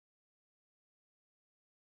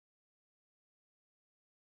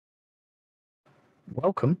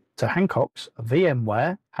Welcome to Hancock's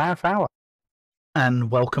VMware Half Hour. And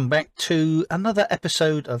welcome back to another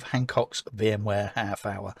episode of Hancock's VMware Half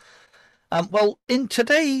Hour. Well, in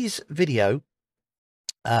today's video,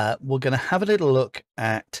 we're going to have a little look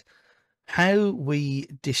at how we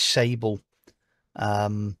disable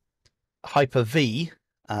Hyper-V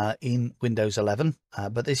in Windows 11,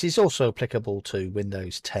 but this is also applicable to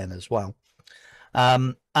Windows 10 as well.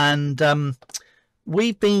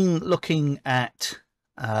 We've been looking at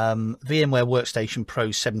VMware Workstation Pro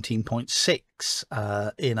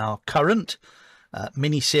 17.6 in our current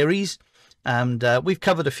mini series, and we've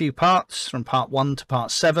covered a few parts from part 1 to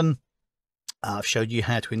part 7. I've showed you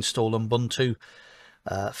how to install Ubuntu,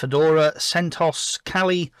 Fedora, CentOS,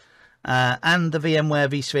 Kali, and the VMware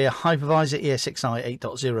vSphere hypervisor ESXi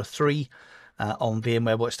 8.03 on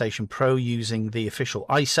VMware Workstation Pro using the official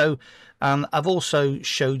ISO. And I've also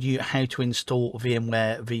showed you how to install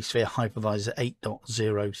VMware vSphere hypervisor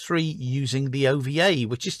 8.03 using the OVA,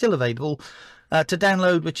 which is still available to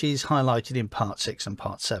download, which is highlighted in part 6 and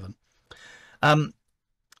part 7.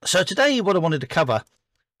 So today what I wanted to cover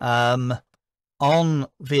on VMware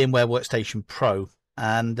Workstation Pro,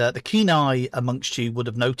 and the keen eye amongst you would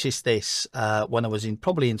have noticed this when I was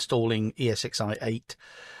probably installing ESXi 8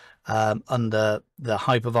 under the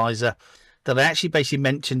hypervisor, that I actually basically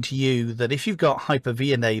mentioned to you that if you've got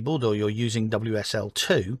Hyper-V enabled or you're using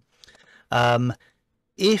WSL2,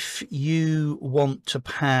 if you want to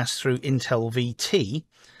pass through Intel VT,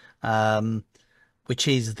 which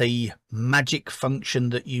is the magic function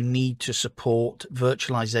that you need to support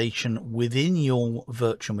virtualization within your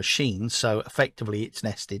virtual machine, so effectively it's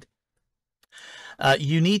nested,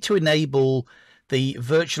 you need to enable the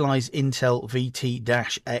virtualize Intel VT-X/EPT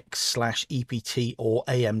or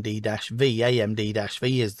AMD-V.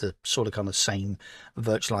 AMD-V is the sort of kind of same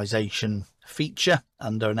virtualization feature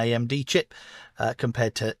under an AMD chip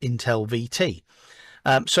compared to Intel VT.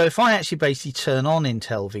 So if I actually basically turn on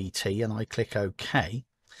Intel VT and I click OK,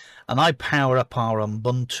 and I power up our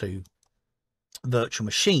Ubuntu virtual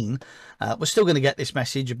machine, we're still going to get this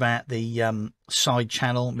message about the side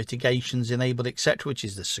channel mitigations enabled, etc., which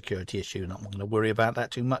is the security issue. Not going to worry about that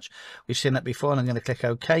too much. We've seen that before, and I'm going to click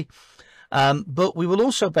OK. But we will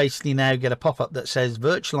also basically now get a pop-up that says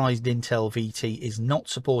virtualized Intel VT is not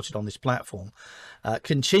supported on this platform.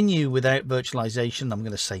 Continue without virtualization. I'm going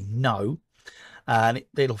to say no, and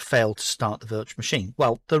it'll fail to start the virtual machine.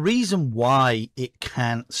 Well, the reason why it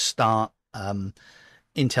can't start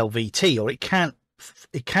Intel VT, or it can't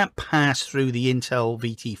pass through the Intel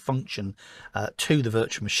VT function to the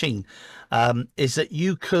virtual machine, is that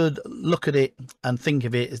you could look at it and think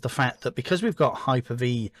of it as the fact that because we've got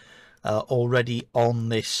Hyper-V already on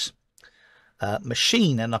this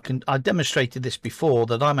machine, and I demonstrated this before,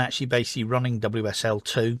 that I'm actually basically running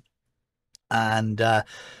WSL2, and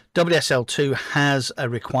WSL2 has a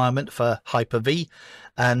requirement for Hyper-V,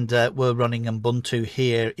 and we're running Ubuntu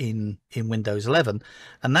here in Windows 11,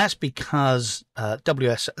 and that's because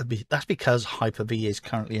Hyper-V is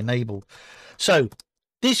currently enabled. So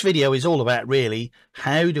this video is all about really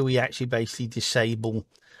how do we actually basically disable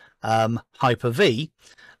Hyper-V.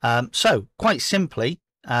 So quite simply,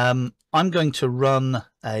 I'm going to run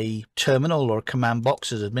a terminal or a command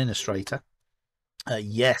box as administrator.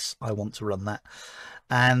 Yes, I want to run that.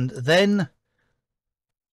 And then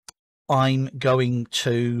I'm going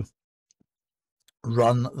to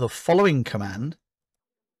run the following command.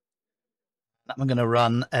 I'm going to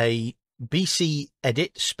run a bc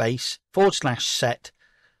edit space / set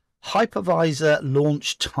hypervisor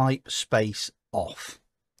launch type space off.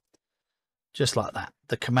 Just like that.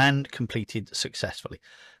 The command completed successfully.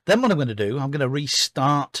 Then what I'm going to do, I'm going to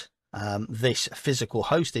restart this physical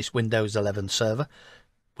host, this Windows 11 server,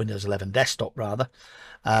 Windows 11 desktop rather,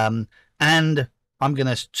 and I'm going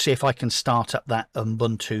to see if I can start up that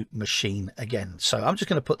Ubuntu machine again. So I'm just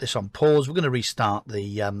going to put this on pause. We're going to restart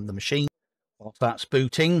the machine. While that's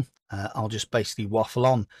booting, I'll just basically waffle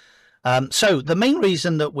on. So the main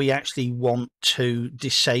reason that we actually want to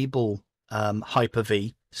disable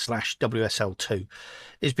Hyper-V / WSL2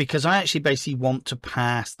 is because I actually basically want to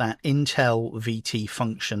pass that Intel VT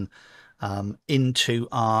function into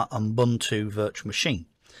our Ubuntu virtual machine.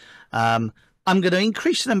 I'm going to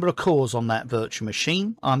increase the number of cores on that virtual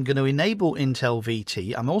machine. I'm going to enable Intel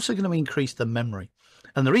VT. I'm also going to increase the memory.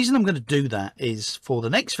 And the reason I'm going to do that is for the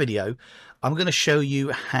next video, I'm going to show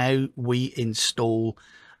you how we install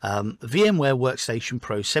VMware Workstation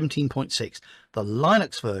Pro 17.6, the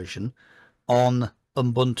Linux version, on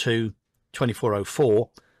Ubuntu 24.04,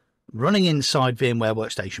 running inside VMware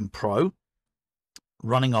Workstation Pro,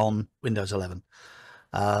 running on Windows 11.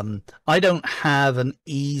 I don't have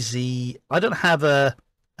a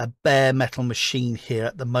bare metal machine here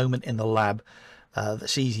at the moment in the lab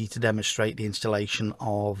that's easy to demonstrate the installation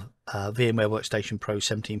of VMware Workstation Pro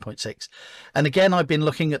 17.6. And again, I've been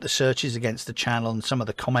looking at the searches against the channel and some of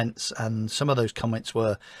the comments, and some of those comments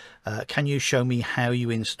were, can you show me how you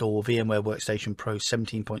install VMware Workstation Pro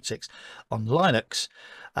 17.6 on Linux?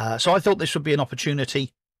 So I thought this would be an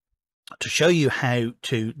opportunity to show you how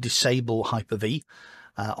to disable Hyper-V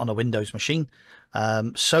on a Windows machine,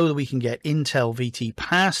 so that we can get Intel VT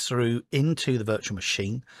pass-through into the virtual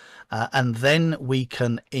machine, and then we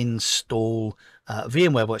can install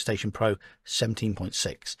VMware Workstation Pro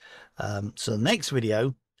 17.6. So the next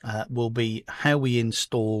video will be how we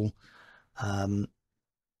install VMware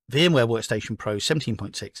Workstation Pro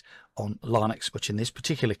 17.6 on Linux, which in this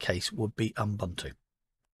particular case would be Ubuntu.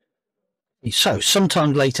 So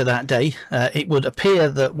sometime later that day, it would appear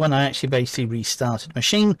that when I actually basically restarted the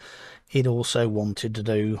machine, it also wanted to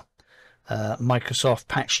do Microsoft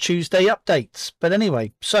Patch Tuesday updates. But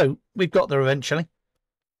anyway, so we've got there eventually.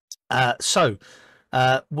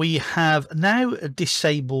 We have now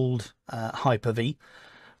disabled Hyper-V.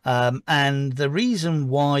 And the reason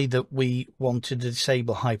why that we wanted to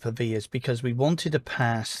disable Hyper-V is because we wanted to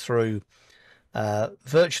pass through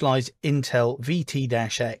virtualized Intel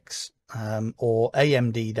VT-X or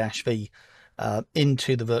AMD-V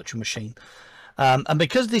into the virtual machine. And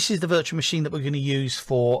because this is the virtual machine that we're going to use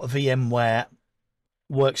for VMware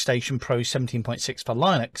Workstation Pro 17.6 for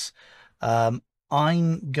Linux,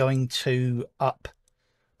 I'm going to up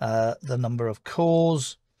the number of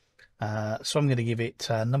cores. So I'm going to give it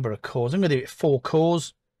a number of cores. I'm going to give it 4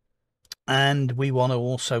 cores. And we want to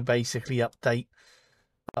also basically upgrade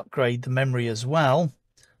the memory as well.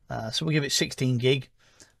 So we'll give it 16 gig.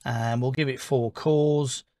 And we'll give it 4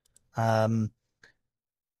 cores. We've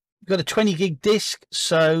got a 20 gig disk,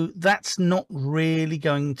 so that's not really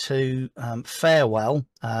going to fare well,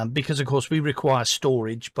 because of course we require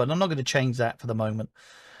storage, but I'm not going to change that for the moment.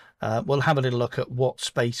 We'll have a little look at what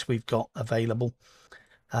space we've got available.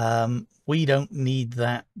 We don't need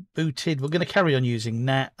that booted. We're going to carry on using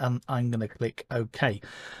that, and I'm going to click OK.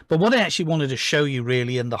 But what I actually wanted to show you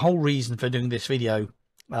really, and the whole reason for doing this video,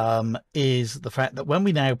 is the fact that when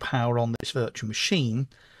we now power on this virtual machine,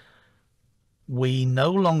 we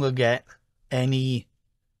no longer get any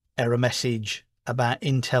error message about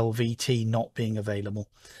Intel VT not being available.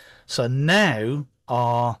 So now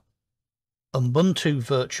our Ubuntu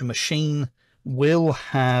virtual machine will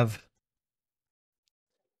have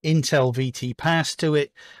Intel VT pass to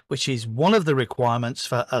it, which is one of the requirements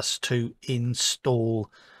for us to install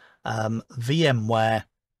VMware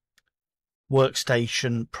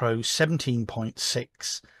Workstation Pro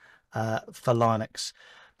 17.6 for Linux.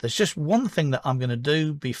 There's just one thing that I'm going to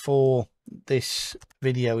do before this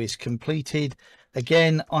video is completed.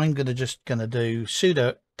 Again, I'm going to do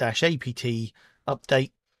sudo-apt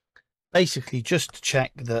update, basically just to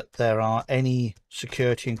check that there are any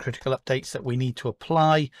security and critical updates that we need to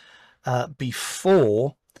apply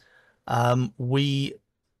before we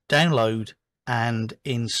download and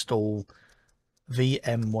install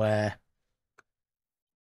VMware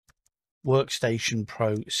Workstation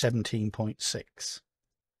Pro 17.6.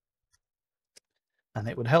 And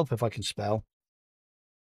it would help if I can spell.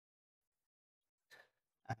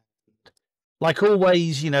 And like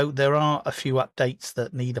always, you know, there are a few updates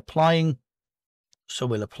that need applying, so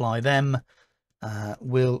we'll apply them.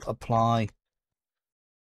 We'll apply.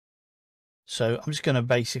 So I'm just going to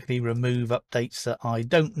basically remove updates that I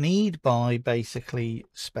don't need by basically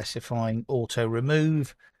specifying auto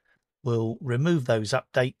remove. We'll remove those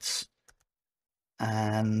updates,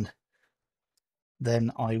 and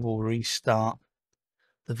then I will restart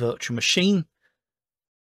the virtual machine,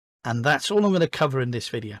 and that's all I'm going to cover in this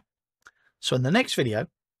video. So in the next video,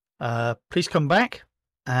 please come back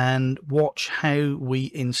and watch how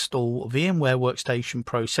we install VMware Workstation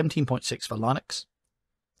Pro 17.6 for Linux.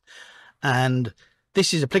 And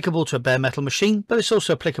this is applicable to a bare metal machine, but it's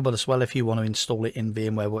also applicable as well if you want to install it in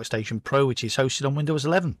VMware Workstation Pro, which is hosted on Windows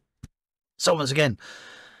 11. So once again,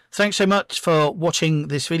 thanks so much for watching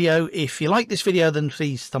this video. If you like this video, then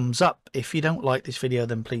please thumbs up. If you don't like this video,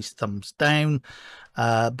 then please thumbs down.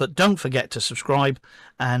 But don't forget to subscribe.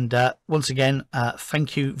 And once again,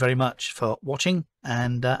 thank you very much for watching,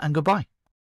 and goodbye.